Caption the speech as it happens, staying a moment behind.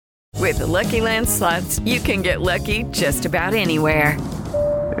With the Lucky Land Slots, you can get lucky just about anywhere.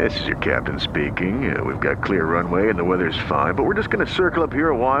 This is your captain speaking. We've got clear runway and the weather's fine, but we're just going to circle up here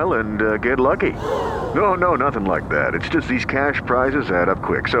a while and get lucky. No, nothing like that. It's just these cash prizes add up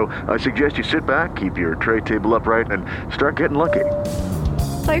quick. So I suggest you sit back, keep your tray table upright, and start getting lucky.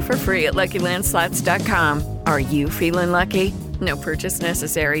 Play for free at LuckyLandSlots.com. Are you feeling lucky? No purchase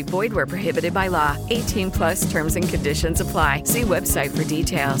necessary. Void where prohibited by law. 18+ terms and conditions apply. See website for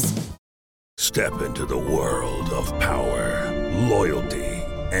details. Step into the world of power, loyalty,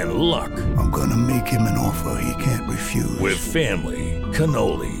 and luck. I'm gonna make him an offer he can't refuse. With family,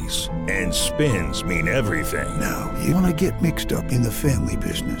 cannolis, and spins mean everything. Now, you wanna get mixed up in the family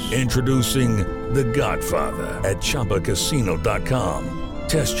business. Introducing The Godfather at ChumbaCasino.com.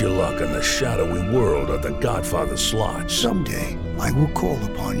 Test your luck in the shadowy world of The Godfather slot. Someday, I will call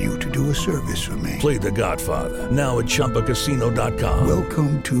upon you to do a service for me. Play The Godfather, now at ChumbaCasino.com.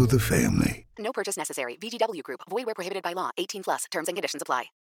 Welcome to the family. No purchase necessary. VGW Group. Void where prohibited by law. 18+. Terms and conditions apply.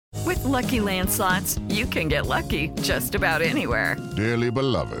 With Lucky Land Slots, you can get lucky just about anywhere. Dearly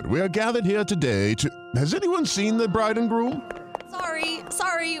beloved, we are gathered here today to... Has anyone seen the bride and groom?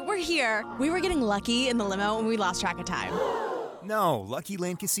 Sorry, we're here. We were getting lucky in the limo and we lost track of time. No, Lucky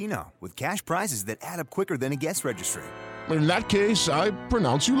Land Casino, with cash prizes that add up quicker than a guest registry. In that case, I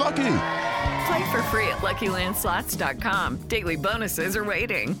pronounce you lucky. Play for free at LuckyLandSlots.com. Daily bonuses are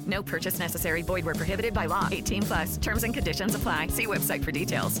waiting. No purchase necessary. Void where prohibited by law. 18+. Terms and conditions apply. See website for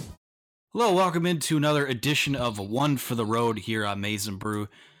details. Hello, welcome into another edition of One for the Road here on Maize n Brew.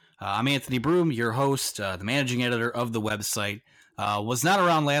 I'm Anthony Broom, your host, the managing editor of the website. Was not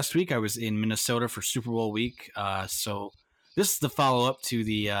around last week. I was in Minnesota for Super Bowl week, so this is the follow-up to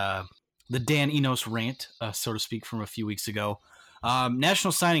the Dan Enos rant, so to speak, from a few weeks ago.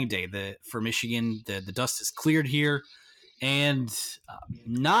 National Signing Day for Michigan. The dust is cleared here, and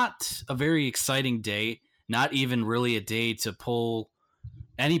not a very exciting day. Not even really a day to pull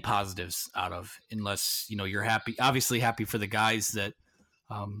any positives out of, unless you're happy. Obviously, happy for the guys that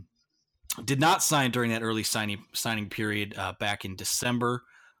did not sign during that early signing period back in December.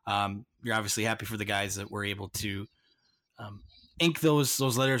 You're obviously happy for the guys that were able to ink those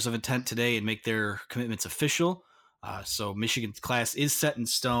letters of intent today and make their commitments official. So Michigan's class is set in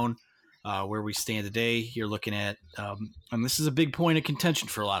stone. Where we stand today, you're looking at, and this is a big point of contention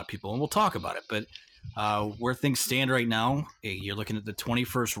for a lot of people, and we'll talk about it. But where things stand right now, you're looking at the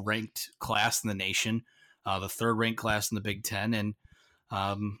 21st ranked class in the nation, the third ranked class in the Big Ten, and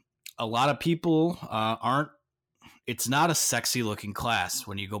a lot of people aren't. It's not a sexy looking class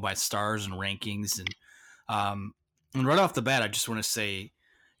when you go by stars and rankings, and right off the bat, I just want to say,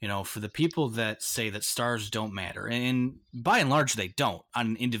 for the people that say that stars don't matter, and by and large they don't on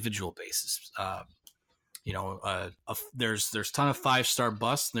an individual basis. There's a ton of 5-star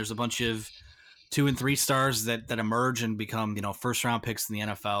busts, and there's a bunch of 2 and 3 stars that emerge and become first round picks in the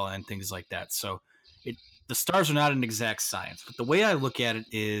NFL and things like that. So the stars are not an exact science. But the way I look at it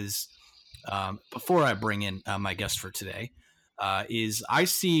is, before I bring in my guest for today, is I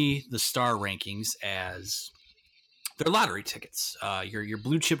see the star rankings as they're lottery tickets. Your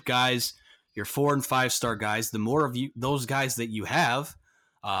blue chip guys, your 4 and 5-star guys. The more of those guys that you have,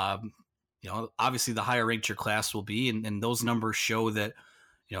 obviously the higher ranked your class will be, and those numbers show that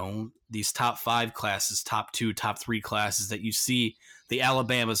these top 5 classes, top 2, top 3 classes that you see the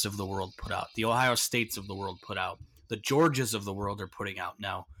Alabamas of the world put out, the Ohio States of the world put out, the Georgias of the world are putting out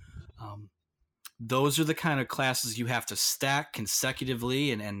now. Those are the kind of classes you have to stack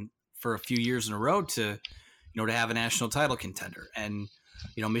consecutively and for a few years in a row to to have a national title contender. And,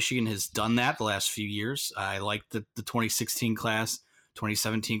 Michigan has done that the last few years. I like the 2016 class.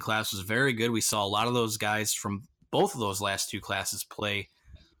 2017 class was very good. We saw a lot of those guys from both of those last 2 classes play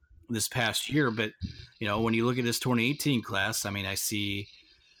this past year. But, when you look at this 2018 class, I see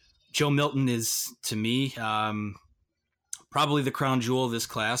Joe Milton is, to me, probably the crown jewel of this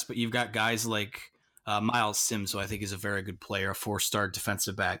class. But you've got guys like Miles Sims, who I think is a very good player, a 4-star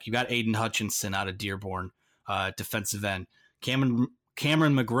defensive back. You got Aiden Hutchinson out of Dearborn. Defensive end. Cameron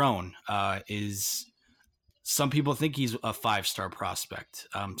McGrone is, some people think he's a 5-star prospect.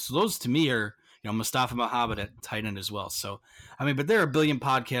 So those to me are, Mustafa Mohammed at tight end as well. So, but there are a billion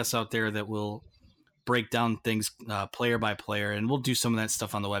podcasts out there that will break down things player by player, and we'll do some of that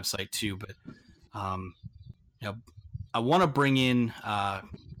stuff on the website too. But, I want to bring in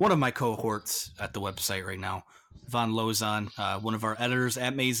one of my cohorts at the website right now, Von Lozon, one of our editors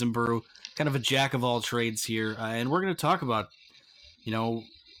at Maize n Brew, kind of a jack of all trades here. And we're going to talk about,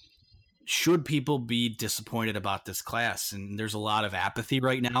 should people be disappointed about this class? And there's a lot of apathy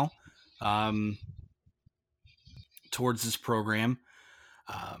right now towards this program.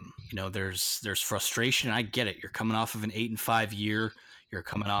 there's frustration. I get it. You're coming off of an 8-5 year. You're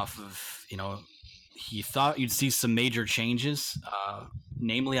coming off of, you thought you'd see some major changes,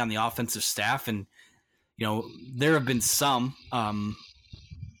 namely on the offensive staff. And, there have been some,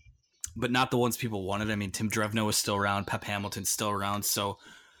 but not the ones people wanted. I mean, Tim Drevno is still around. Pep Hamilton's still around. So,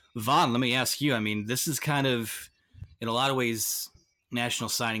 Vaughn, let me ask you, I mean, this is kind of, in a lot of ways, National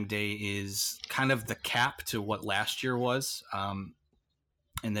Signing Day is kind of the cap to what last year was. And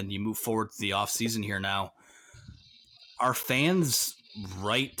then you move forward to the offseason here now. Are fans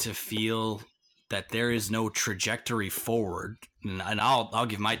right to feel that there is no trajectory forward? And I'll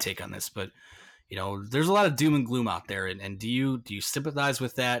give my take on this, but there's a lot of doom and gloom out there. And do you sympathize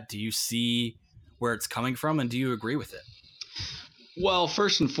with that? Do you see where it's coming from? And do you agree with it? Well,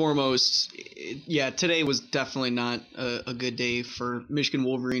 first and foremost, today was definitely not a good day for Michigan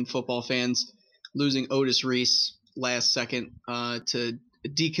Wolverine football fans. Losing Otis Reese last second to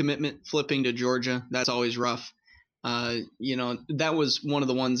decommitment, flipping to Georgia. That's always rough. That was one of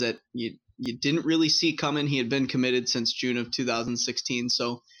the ones that you didn't really see coming. He had been committed since June of 2016.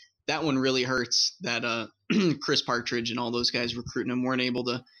 So that one really hurts that Chris Partridge and all those guys recruiting him weren't able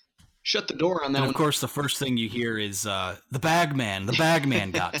to shut the door on that. And of course, the first thing you hear is the bagman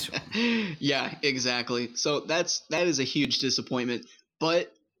got to him. Yeah, exactly. So that is a huge disappointment.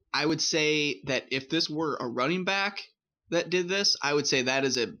 But I would say that if this were a running back that did this, I would say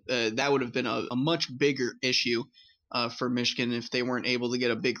that would have been a much bigger issue for Michigan if they weren't able to get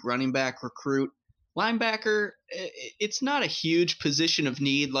a big running back recruit. Linebacker, it's not a huge position of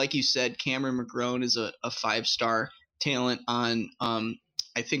need. Like you said, Cameron McGrone is a 5-star talent on,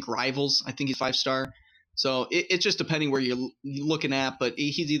 I think, Rivals. I think he's 5-star. So it's just depending where you're looking at, but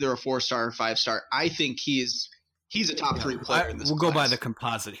he's either a 4-star or 5-star. I think he's a top 3 player in this We'll class. go by the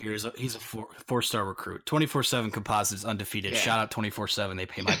composite here. He's a 4-star recruit. 24/7 composite is undefeated. Yeah. Shout out 24/7. They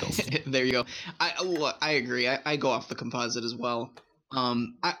pay my bills. There you go. I agree. I go off the composite as well.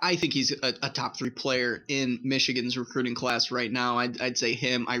 I think he's a top 3 player in Michigan's recruiting class right now. I'd say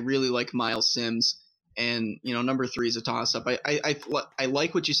him. I really like Miles Sims, and number 3 is a toss up. I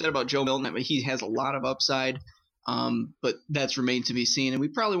like what you said about Joe Milton. I mean, he has a lot of upside, but that's remained to be seen, and we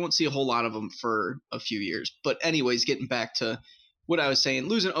probably won't see a whole lot of them for a few years. But anyways, getting back to what I was saying,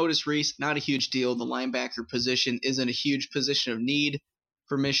 losing Otis Reese, not a huge deal. The linebacker position isn't a huge position of need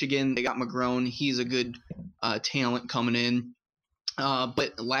for Michigan. They got McGrone. He's a good talent coming in.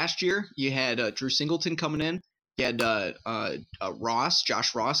 But last year you had Drew Singleton coming in. You had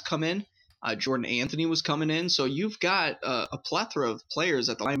Josh Ross come in. Jordan Anthony was coming in. So you've got a plethora of players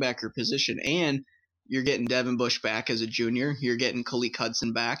at the linebacker position, and you're getting Devin Bush back as a junior. You're getting Khaleke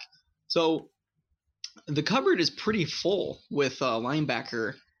Hudson back. So the cupboard is pretty full with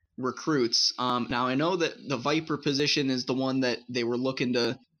linebacker recruits. Now I know that the Viper position is the one that they were looking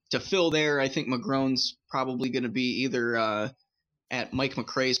to fill there. I think McGrone's probably going to be either at Mike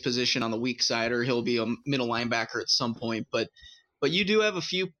McCray's position on the weak side, or he'll be a middle linebacker at some point. But you do have a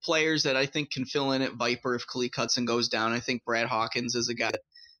few players that I think can fill in at Viper if Khaleke Hudson goes down. I think Brad Hawkins is a guy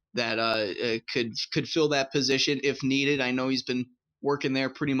that could fill that position if needed. I know he's been working there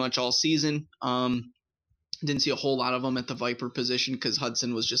pretty much all season. Didn't see a whole lot of them at the Viper position because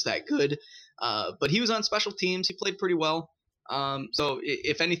Hudson was just that good. But he was on special teams. He played pretty well. So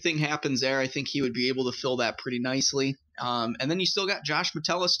if anything happens there, I think he would be able to fill that pretty nicely. And then you still got Josh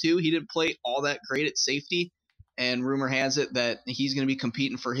Metellus too. He didn't play all that great at safety, and rumor has it that he's going to be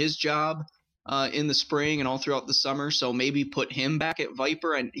competing for his job in the spring and all throughout the summer. So maybe put him back at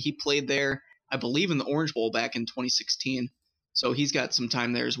Viper. And he played there, I believe, in the Orange Bowl back in 2016. So he's got some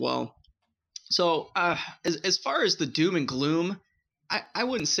time there as well. So as far as the doom and gloom, I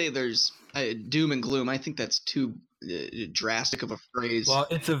wouldn't say there's doom and gloom. I think that's too drastic of a phrase. Well,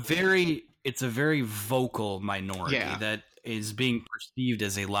 it's a very vocal minority that is being perceived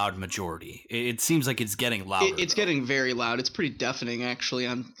as a loud majority. It seems like it's getting louder. It's getting very loud. It's pretty deafening, actually,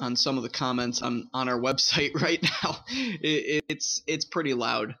 on some of the comments on our website right now. It's pretty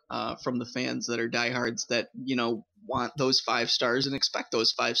loud from the fans that are diehards that want those 5 stars and expect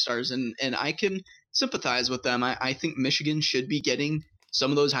those 5 stars, and I can sympathize with them. I think Michigan should be getting some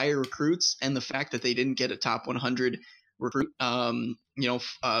of those higher recruits, and the fact that they didn't get a top 100 recruit, from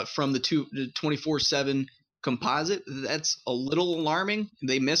the 24/7 composite, that's a little alarming.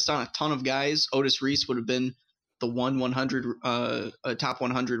 They missed on a ton of guys. Otis Reese would have been the a top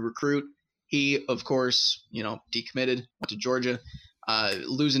 100 recruit. He, of course, decommitted, went to Georgia,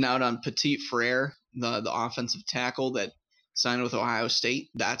 losing out on Petit Frere, the offensive tackle that signed with Ohio State.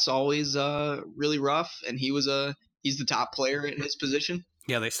 That's always really rough, and he's the top player in his position.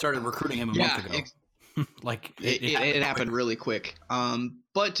 Yeah, they started recruiting him a month ago. Like it happened really quick.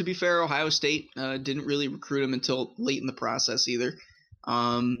 But to be fair, Ohio State didn't really recruit him until late in the process either.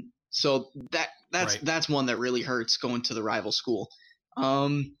 So that's one that really hurts going to the rival school.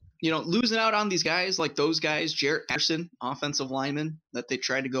 Losing out on these guys like those guys, Jarrett Patterson, offensive lineman that they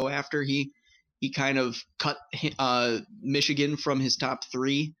tried to go after. He kind of cut Michigan from his top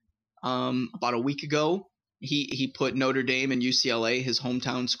 3 about a week ago. He put Notre Dame and UCLA, his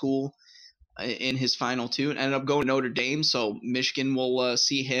hometown school, in his final 2 and ended up going to Notre Dame. So Michigan will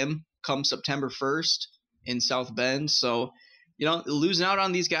see him come September 1st in South Bend. So, losing out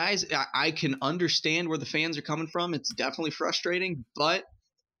on these guys, I can understand where the fans are coming from. It's definitely frustrating, but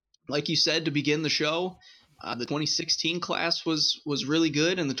like you said to begin the show, the 2016 class was really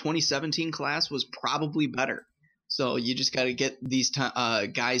good, and the 2017 class was probably better. So you just got to get these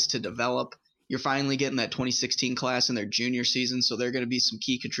guys to develop. You're finally getting that 2016 class in their junior season, so they're going to be some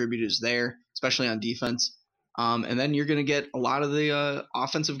key contributors there, especially on defense. And then you're going to get a lot of the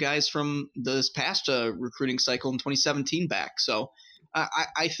offensive guys from this past recruiting cycle in 2017 back. So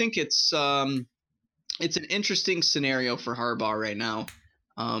I think it's an interesting scenario for Harbaugh right now.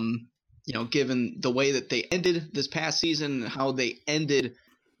 Given the way that they ended this past season and how they ended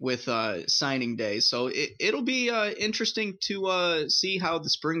with signing day. So it'll be interesting to see how the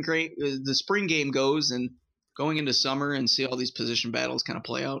spring game goes and going into summer and see all these position battles kind of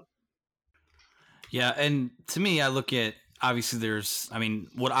play out. Yeah, and to me, I look at, obviously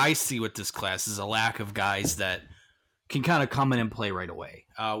what I see with this class is a lack of guys that can kind of come in and play right away,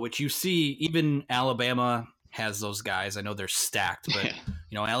 which you see even Alabama has those guys. I know they're stacked, but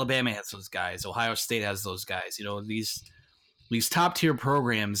Alabama has those guys. Ohio State has those guys. These top tier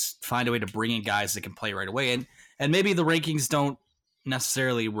programs find a way to bring in guys that can play right away, and maybe the rankings don't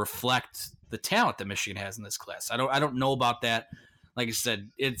necessarily reflect the talent that Michigan has in this class. I don't know about that. Like I said,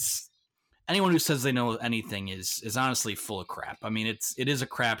 it's anyone who says they know anything is honestly full of crap. I mean, it is a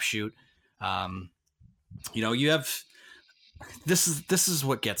crapshoot. You have this is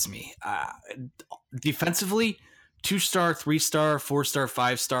what gets me. Defensively, 2-star, 3-star, 4-star,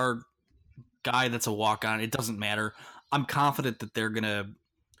 5-star guy that's a walk-on. It doesn't matter. I'm confident that they're gonna,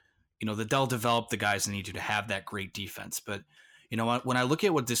 that they'll develop the guys that need you to have that great defense. But when I look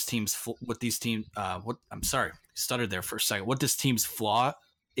at what this team's flaw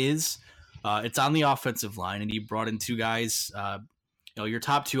is, it's on the offensive line, and you brought in 2 guys. Your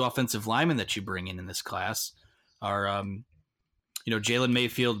top 2 offensive linemen that you bring in this class are, Jalen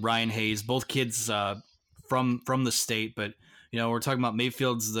Mayfield, Ryan Hayes, both kids from the state. But we're talking about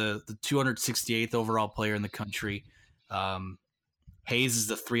Mayfield's the 268th overall player in the country. Hayes is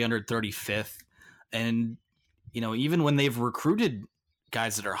the 335th, and even when they've recruited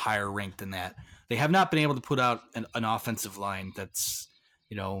guys that are higher ranked than that, they have not been able to put out an offensive line that's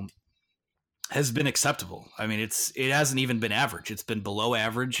has been acceptable. I mean, it hasn't even been average. It's been below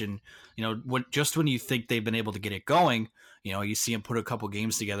average, and when you think they've been able to get it going, you see them put a couple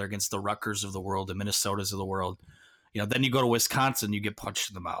games together against the Rutgers of the world, the Minnesotas of the world. Then you go to Wisconsin, you get punched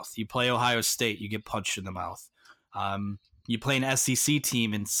in the mouth. You play Ohio State, you get punched in the mouth. You play an SEC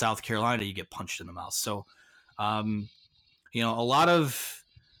team in South Carolina, you get punched in the mouth. So, a lot of,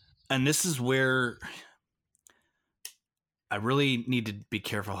 and this is where I really need to be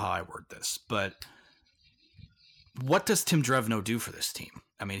careful how I word this, but what does Tim Drevno do for this team?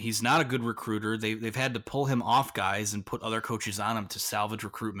 I mean, he's not a good recruiter. They've had to pull him off guys and put other coaches on him to salvage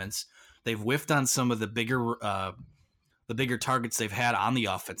recruitments. They've whiffed on some of the bigger targets they've had on the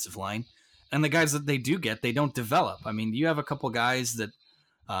offensive line. And the guys that they do get, they don't develop. I mean, you have a couple guys that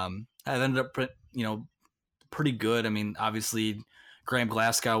have ended up, pretty good. I mean, obviously, Graham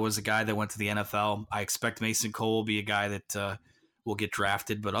Glasgow was a guy that went to the NFL. I expect Mason Cole will be a guy that will get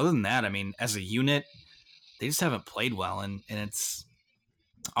drafted. But other than that, I mean, as a unit, they just haven't played well. And it's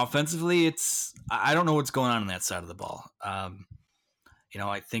offensively, I don't know what's going on that side of the ball.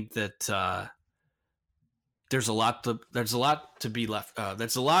 I think that there's a lot to be left.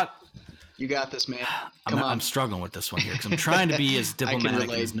 There's a lot. You got this, man. I'm struggling with this one here because I'm trying to be as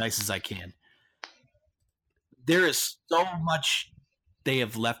diplomatic and as nice as I can. There is so much they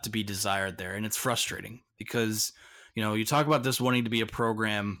have left to be desired there, and it's frustrating because, you talk about this wanting to be a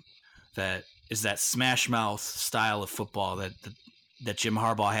program that is that smash mouth style of football that Jim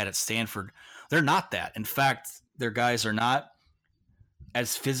Harbaugh had at Stanford. They're not that. In fact, their guys are not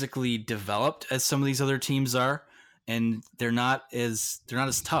as physically developed as some of these other teams are. And they're not as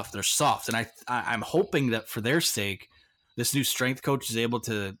tough. They're soft. And I'm hoping that for their sake, this new strength coach is able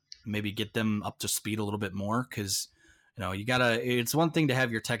to maybe get them up to speed a little bit more. Because, it's one thing to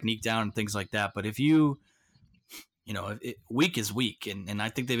have your technique down and things like that. But if you weak is weak, and I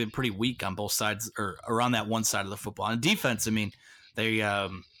think they've been pretty weak on both sides or on that one side of the football. On defense, I mean, they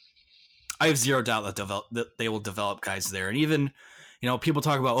I have zero doubt that they will develop guys there. And even, people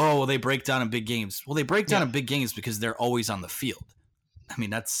talk about, oh, well, they break down in big games. Well, they break down in big games because they're always on the field. I mean,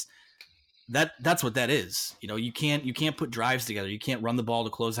 that's what that is. You can't put drives together. You can't run the ball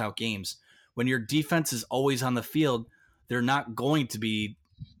to close out games. When your defense is always on the field, they're not going to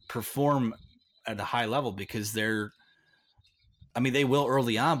perform at a high level because they will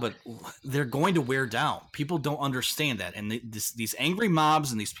early on, but they're going to wear down. People don't understand that. And these angry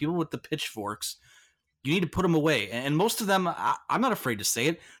mobs and these people with the pitchforks, you need to put them away. And most of them, I'm not afraid to say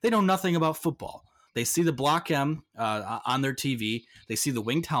it, they know nothing about football. They see the Block M on their TV. They see the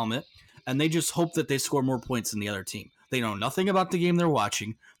winged helmet, and they just hope that they score more points than the other team. They know nothing about the game they're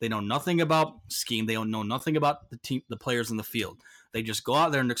watching. They know nothing about scheme. They don't know nothing about the players in the field. They just go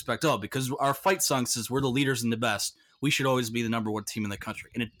out there and expect, because our fight song says we're the leaders and the best, we should always be the number one team in the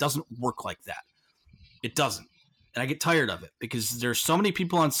country. And it doesn't work like that. It doesn't. And I get tired of it because there's so many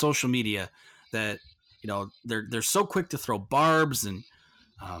people on social media that, they're so quick to throw barbs and,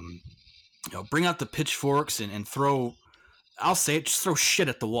 bring out the pitchforks and throw, I'll say it, just throw shit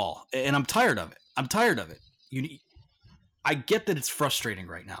at the wall. And I'm tired of it. I get that it's frustrating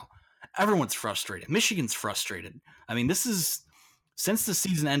right now. Everyone's frustrated. Michigan's frustrated. I mean, this is, since the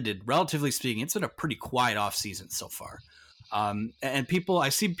season ended, relatively speaking, it's been a pretty quiet offseason so far. And I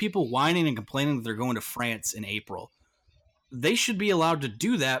see people whining and complaining that they're going to France in April. They should be allowed to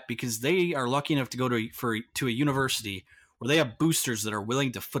do that because they are lucky enough to go to a university where they have boosters that are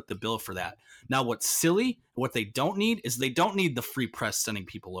willing to foot the bill for that. Now, what's silly, what they don't need is they don't need the Free Press sending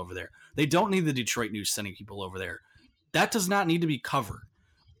people over there. They don't need the Detroit News sending people over there. That does not need to be covered.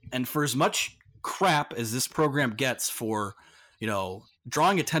 And for as much crap as this program gets for,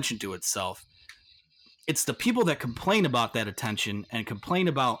 drawing attention to itself, it's the people that complain about that attention and complain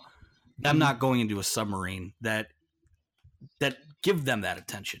about them not going into a submarine that give them that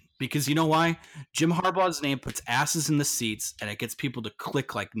attention. Because you know why? Jim Harbaugh's name puts asses in the seats and it gets people to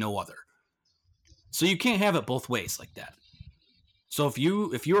click like no other. So you can't have it both ways like that. So if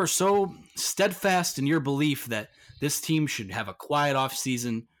you are so steadfast in your belief that this team should have a quiet off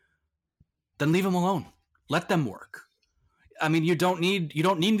season, then leave them alone. Let them work. I mean, you don't need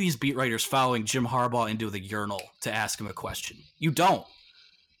these beat writers following Jim Harbaugh into the urinal to ask him a question. You don't.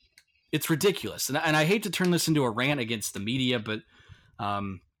 It's ridiculous. And I hate to turn this into a rant against the media, but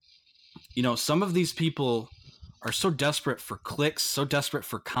some of these people are so desperate for clicks, so desperate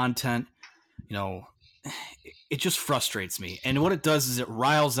for content, it just frustrates me. And what it does is it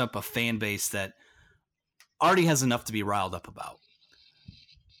riles up a fan base that already has enough to be riled up about.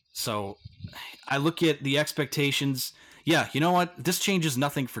 So I look at the expectations. Yeah, you know what? This changes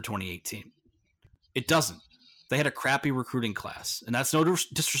nothing for 2018. It doesn't. They had a crappy recruiting class, and that's no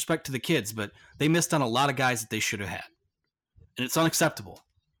disrespect to the kids, but they missed on a lot of guys that they should have had. And it's unacceptable.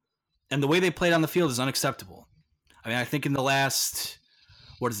 And the way they played on the field is unacceptable. I mean, I think in the last,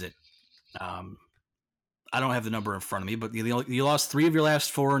 what is it? I don't have the number in front of me, but you lost 3 of your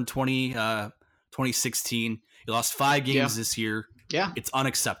last 4 in 2016. You lost 5 games this year. Yeah. It's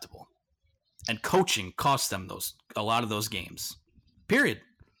unacceptable. And coaching cost them a lot of those games. Period.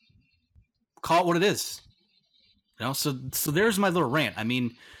 Call it what it is. So there's my little rant. I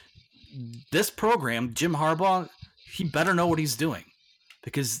mean, this program, Jim Harbaugh, he better know what he's doing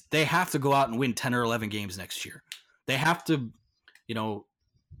because they have to go out and win 10 or 11 games next year. They have to,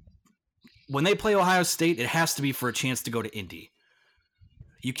 when they play Ohio State, it has to be for a chance to go to Indy.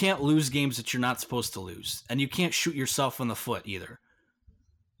 You can't lose games that you're not supposed to lose, and you can't shoot yourself in the foot either.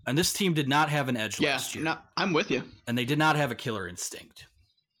 And this team did not have an edge last year. No, I'm with you. And they did not have a killer instinct.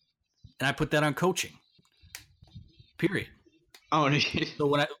 And I put that on coaching. Period. Oh, so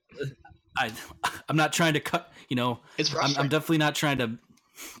when I'm not trying to cut, it's frustrating. I'm definitely not trying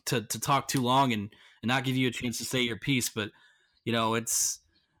to talk too long and not give you a chance to say your piece, but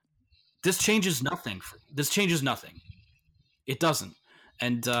this changes nothing. This changes nothing. It doesn't.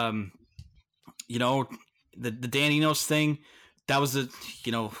 And the Dan Enos thing, that was I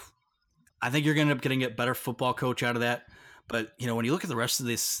think you're going to end up getting a better football coach out of that. But when you look at the rest of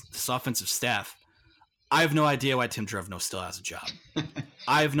this offensive staff, I have no idea why Tim Drevno still has a job.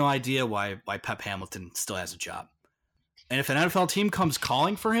 I have no idea why Pep Hamilton still has a job. And if an NFL team comes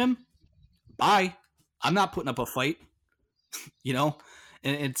calling for him, bye. I'm not putting up a fight. And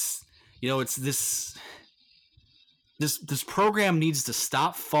it's this program needs to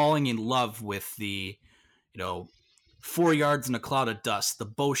stop falling in love with the 4 yards in a cloud of dust, the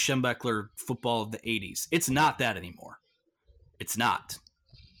Bo Schembechler football of the 80s. It's not that anymore. It's not.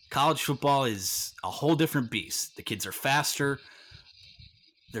 College football is a whole different beast. The kids are faster.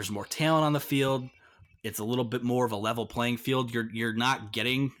 There's more talent on the field. It's a little bit more of a level playing field. You're not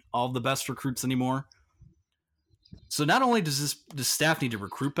getting all the best recruits anymore. So not only does the staff need to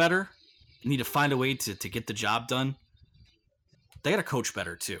recruit better, need to find a way to get the job done, they got to coach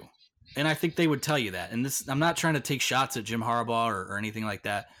better too. And I think they would tell you that. And this, I'm not trying to take shots at Jim Harbaugh or anything like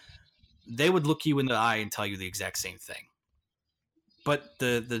that. They would look you in the eye and tell you the exact same thing. But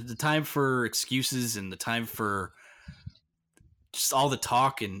the time for excuses and the time for just all the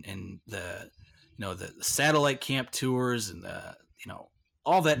talk and the the satellite camp tours and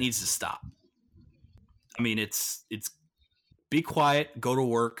all that needs to stop. I mean, it's be quiet, go to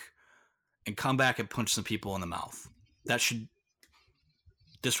work, and come back and punch some people in the mouth.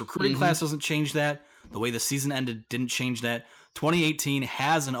 This recruiting class doesn't change that. The way the season ended didn't change that. 2018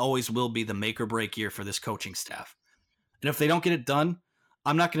 has and always will be the make or break year for this coaching staff. And if they don't get it done,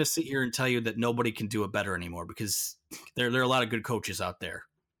 I'm not going to sit here and tell you that nobody can do it better anymore, because there are a lot of good coaches out there.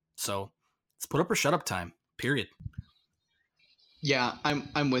 So it's put up or shut up time, period. Yeah,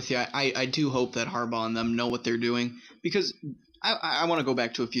 I'm with you. I do hope that Harbaugh and them know what they're doing, because I want to go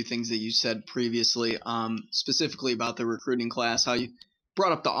back to a few things that you said previously, specifically about the recruiting class, how you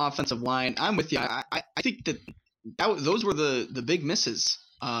brought up the offensive line. I'm with you. I think that those were the big misses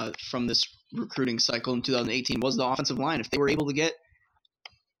from this recruiting cycle in 2018 was the offensive line. If they were able to get,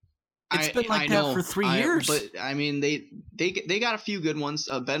 it's been like that for 3 years. But I mean, they got a few good ones.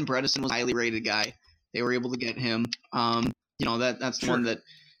 Ben Bredesen was a highly rated guy. They were able to get him. That's the one that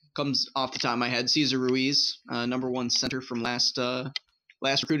comes off the top of my head. Cesar Ruiz, number one center from last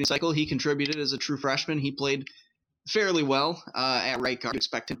recruiting cycle. He contributed as a true freshman. He played fairly well at right guard.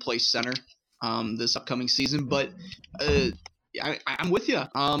 Expected to play center this upcoming season. But I'm with you.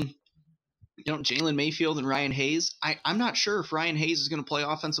 Jalen Mayfield and Ryan Hayes. I'm not sure if Ryan Hayes is going to play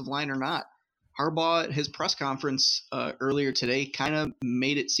offensive line or not. Harbaugh, at his press conference earlier today, kind of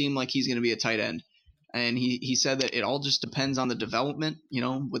made it seem like he's going to be a tight end. And he said that it all just depends on the development,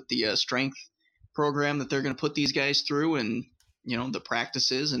 with the strength program that they're going to put these guys through, and, the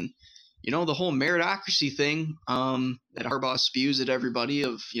practices and, the whole meritocracy thing that Harbaugh spews at everybody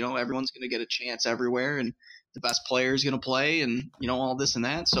of, everyone's going to get a chance everywhere and the best player is going to play and, all this and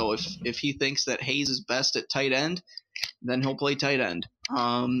that. So if he thinks that Hayes is best at tight end, then he'll play tight end.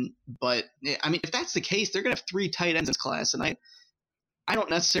 But, I mean, if that's the case, they're going to have 3 tight ends in this class. And I don't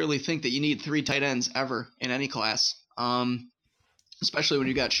necessarily think that you need 3 tight ends ever in any class, especially when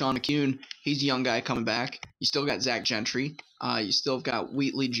you got Sean McCune. He's a young guy coming back. You still got Zach Gentry. You still got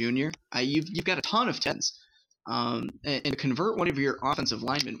Wheatley Jr. You've got a ton of tens. And to convert one of your offensive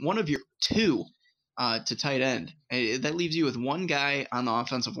linemen, one of your 2 to tight end, that leaves you with 1 guy on the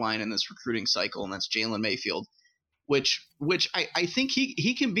offensive line in this recruiting cycle, and that's Jalen Mayfield, which I think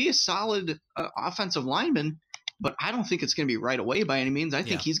he can be a solid offensive lineman. But I don't think it's going to be right away by any means. I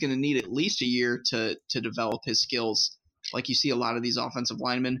think he's going to need at least a year to develop his skills, like you see a lot of these offensive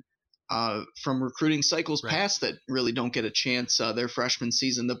linemen from recruiting cycles past that really don't get a chance their freshman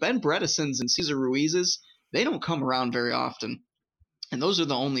season. The Ben Bredesens and Cesar Ruizes, they don't come around very often. And those are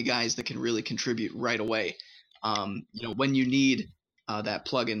the only guys that can really contribute right away. When you need that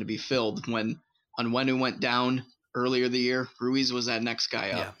plug-in to be filled. When Onwenu went down earlier the year, Ruiz was that next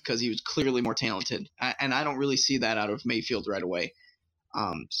guy up because he was clearly more talented. And I don't really see that out of Mayfield right away.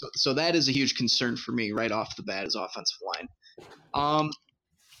 So that is a huge concern for me right off the bat as offensive line.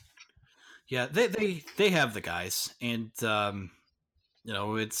 Yeah, they have the guys, and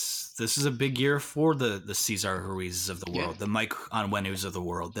this is a big year for the Cesar Ruizes of the world, the Mike Onwenus of the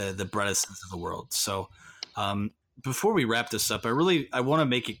world, the Bredesens of the world. So before we wrap this up, I want to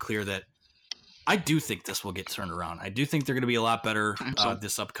make it clear that I do think this will get turned around. I do think they're going to be a lot better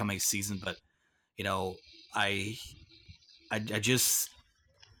this upcoming season, but I just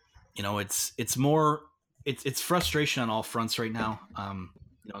it's frustration on all fronts right now.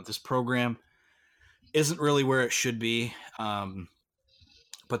 This program isn't really where it should be,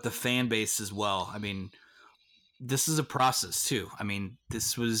 but the fan base as well. I mean, this is a process too. I mean,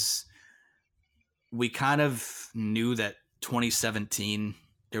 we kind of knew that 2017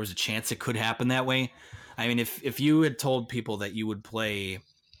 there was a chance it could happen that way. I mean, if you had told people that you would play,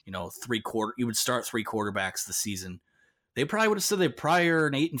 you would start 3 quarterbacks the season, they probably would have said they'd prior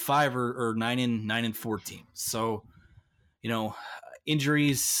an 8-5 or 9-4 team. So,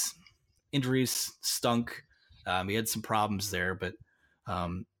 injuries stunk. We had some problems there, but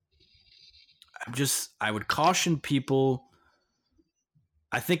I would caution people.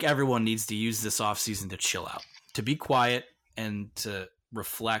 I think everyone needs to use this offseason to chill out, to be quiet, and to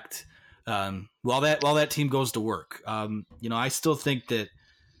reflect while that team goes to work. I still think that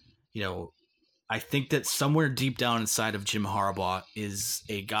I think that somewhere deep down inside of Jim Harbaugh is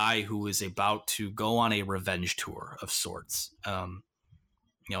a guy who is about to go on a revenge tour of sorts.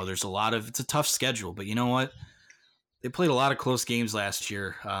 There's it's a tough schedule, but you know what? They played a lot of close games last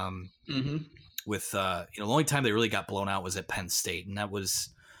year. With the only time they really got blown out was at Penn State, and that was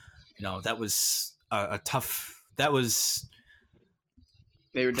a tough. That was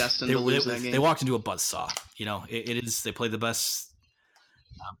they were destined to lose that game. They walked into a buzzsaw. It is. They played the best.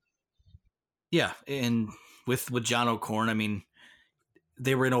 And with John O'Korn, I mean,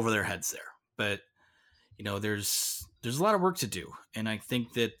 they were in over their heads there. But there's a lot of work to do, and I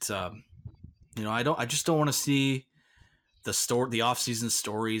think that I just don't want to see the offseason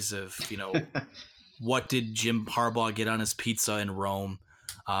stories of what did Jim Harbaugh get on his pizza in Rome,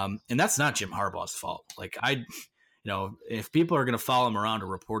 and that's not Jim Harbaugh's fault. Like if people are going to follow him around to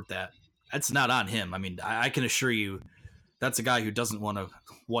report that, that's not on him. I mean, I can assure you, that's a guy who doesn't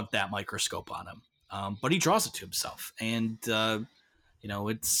want that microscope on him, but he draws it to himself, and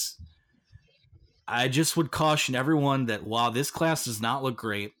I just would caution everyone that while this class does not look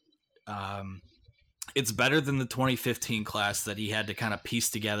great, it's better than the 2015 class that he had to kind of piece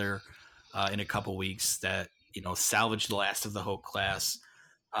together in a couple weeks that, salvaged the last of the Hoke class.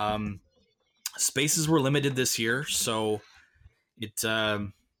 Spaces were limited this year, so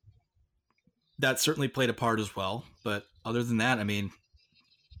that certainly played a part as well. But other than that, I mean,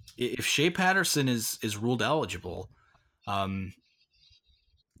 if Shea Patterson is ruled eligible,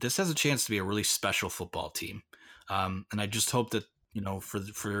 this has a chance to be a really special football team. And I just hope that,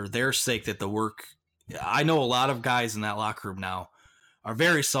 for their sake, that the work. I know a lot of guys in that locker room now are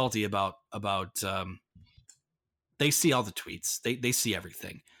very salty about they see all the tweets. They see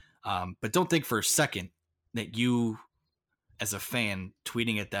everything. But don't think for a second that you, as a fan,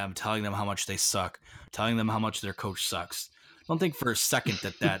 tweeting at them, telling them how much they suck, telling them how much their coach sucks. Don't think for a second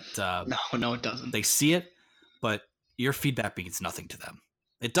that no, it doesn't. They see it, but your feedback means nothing to them.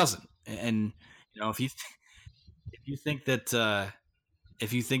 It doesn't. And if you think that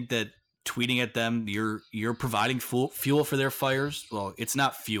tweeting at them, you're providing fuel for their fires, well, it's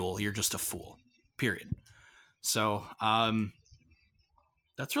not fuel. You're just a fool. Period. So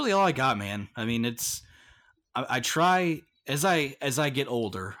that's really all I got, man. I mean, I try as I get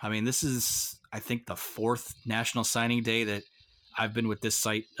older. I mean, this is, I think, the 4th National Signing Day that I've been with this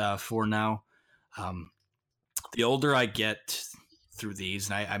site for now. The older I get through these,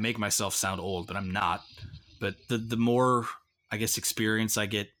 and I make myself sound old, but I'm not. But the more, I guess, experience I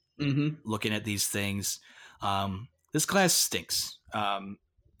get looking at these things, this class stinks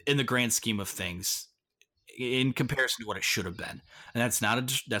in the grand scheme of things in comparison to what it should have been. And that's not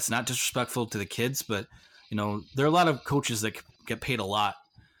disrespectful to the kids, but there are a lot of coaches that get paid a lot,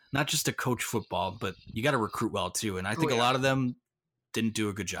 not just to coach football, but you got to recruit well too. And I think a lot of them didn't do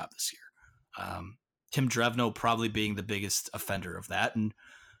a good job this year. Tim Drevno probably being the biggest offender of that. And,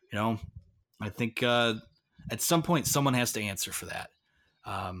 I think at some point someone has to answer for that.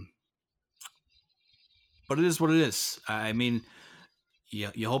 But it is what it is. I mean,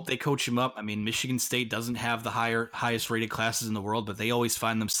 you hope they coach him up. I mean, Michigan State doesn't have the highest rated classes in the world, but they always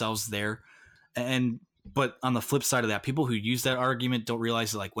find themselves there. But on the flip side of that, people who use that argument don't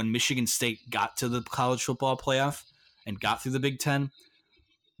realize that, like, when Michigan State got to the college football playoff and got through the Big Ten,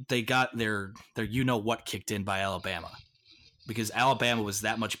 they got their what kicked in by Alabama, because Alabama was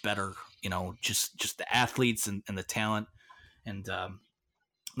that much better, just the athletes and the talent. And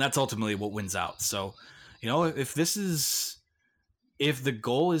that's ultimately what wins out. So, if the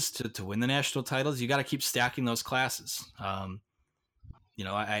goal is to win the national titles, you got to keep stacking those classes. I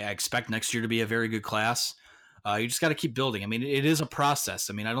expect next year to be a very good class. You just got to keep building. I mean, it is a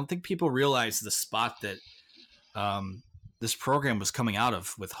process. I mean, I don't think people realize the spot that this program was coming out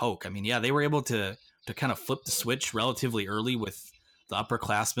of with Hoke. I mean, yeah, they were able to kind of flip the switch relatively early with the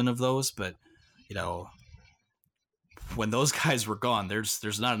upperclassmen of those, but when those guys were gone,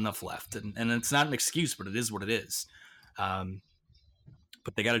 there's not enough left, and it's not an excuse, but it is what it is.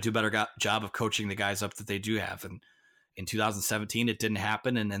 But they got to do a better job of coaching the guys up that they do have. And in 2017, it didn't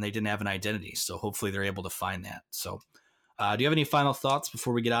happen, and they didn't have an identity. So hopefully they're able to find that. So do you have any final thoughts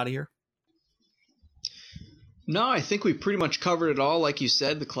before we get out of here? No, I think we pretty much covered it all. Like you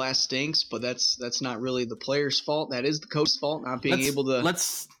said, the class stinks, but that's not really the player's fault. That is the coach's fault, not being able to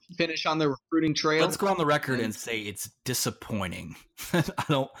finish on the recruiting trail. Let's go on the record and say it's disappointing. I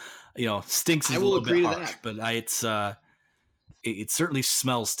don't, stinks is a little bit harsh, but it certainly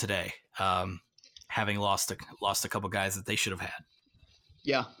smells today, having lost a couple guys that they should have had.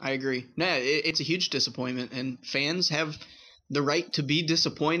 Yeah, I agree. It's a huge disappointment, and fans have the right to be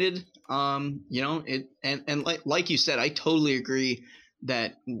disappointed. Like you said, I totally agree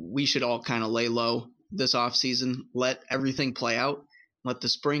that we should all kind of lay low this offseason. Let everything play out. Let the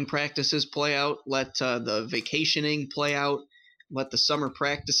spring practices play out. Let the vacationing play out. Let the summer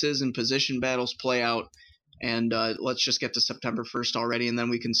practices and position battles play out. And let's just get to September 1st already, and then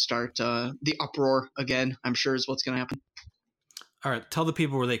we can start the uproar again, I'm sure is what's going to happen. All right, tell the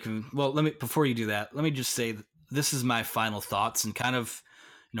people where they can. Well, before you do that, let me just say this is my final thoughts and kind of,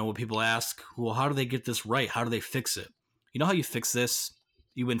 when people ask, well, how do they get this right? How do they fix it? You know how you fix this?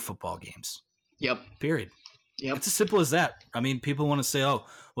 You win football games. Yep. Period. Yep. It's as simple as that. I mean, people want to say, oh,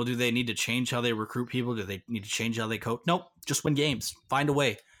 well, do they need to change how they recruit people? Do they need to change how they coach? Nope. Just win games. Find a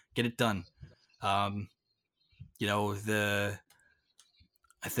way. Get it done. I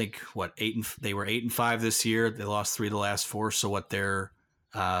think they were 8-5 this year. They lost 3 of the last 4. So they're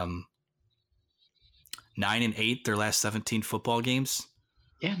 9-8 their last 17 football games.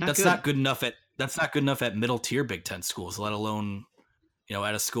 Yeah, not good enough at middle tier Big Ten schools, let alone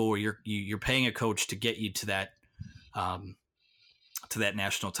at a school where you're paying a coach to get you to that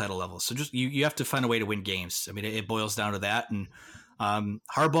national title level. So just you have to find a way to win games. I mean, it boils down to that. And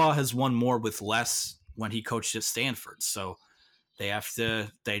Harbaugh has won more with less when he coached at Stanford. So they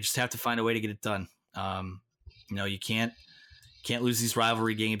just have to find a way to get it done. You can't lose these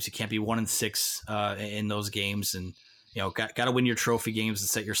rivalry games. You can't be 1-6 in those games, and got to win your trophy games and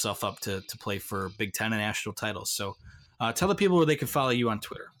set yourself up to play for Big Ten and national titles. So tell the people where they can follow you on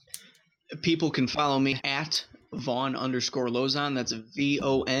Twitter. People can follow me at Vaughn_Lozon. That's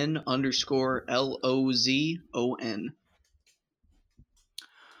VON_LOZON.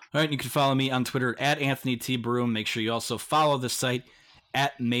 All right, you can follow me on Twitter at Anthony T. Broom. Make sure you also follow the site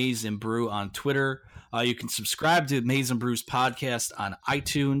at Maize and Brew on Twitter. You can subscribe to Maize and Brew's podcast on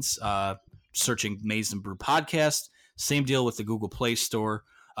iTunes, searching Maize and Brew podcast. Same deal with the Google Play Store.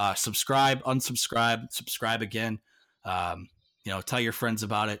 Subscribe, unsubscribe, subscribe again. Tell your friends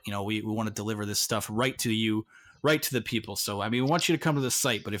about it. We want to deliver this stuff right to you, right to the people. So, we want you to come to the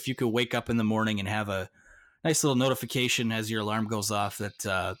site, but if you could wake up in the morning and have a nice little notification as your alarm goes off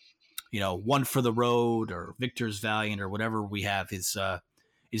that, One for the Road or Victor's Valiant or whatever we have is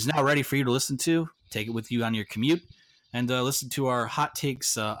now ready for you to listen to. Take it with you on your commute and listen to our hot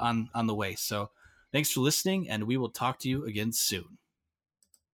takes on the way. So thanks for listening, and we will talk to you again soon.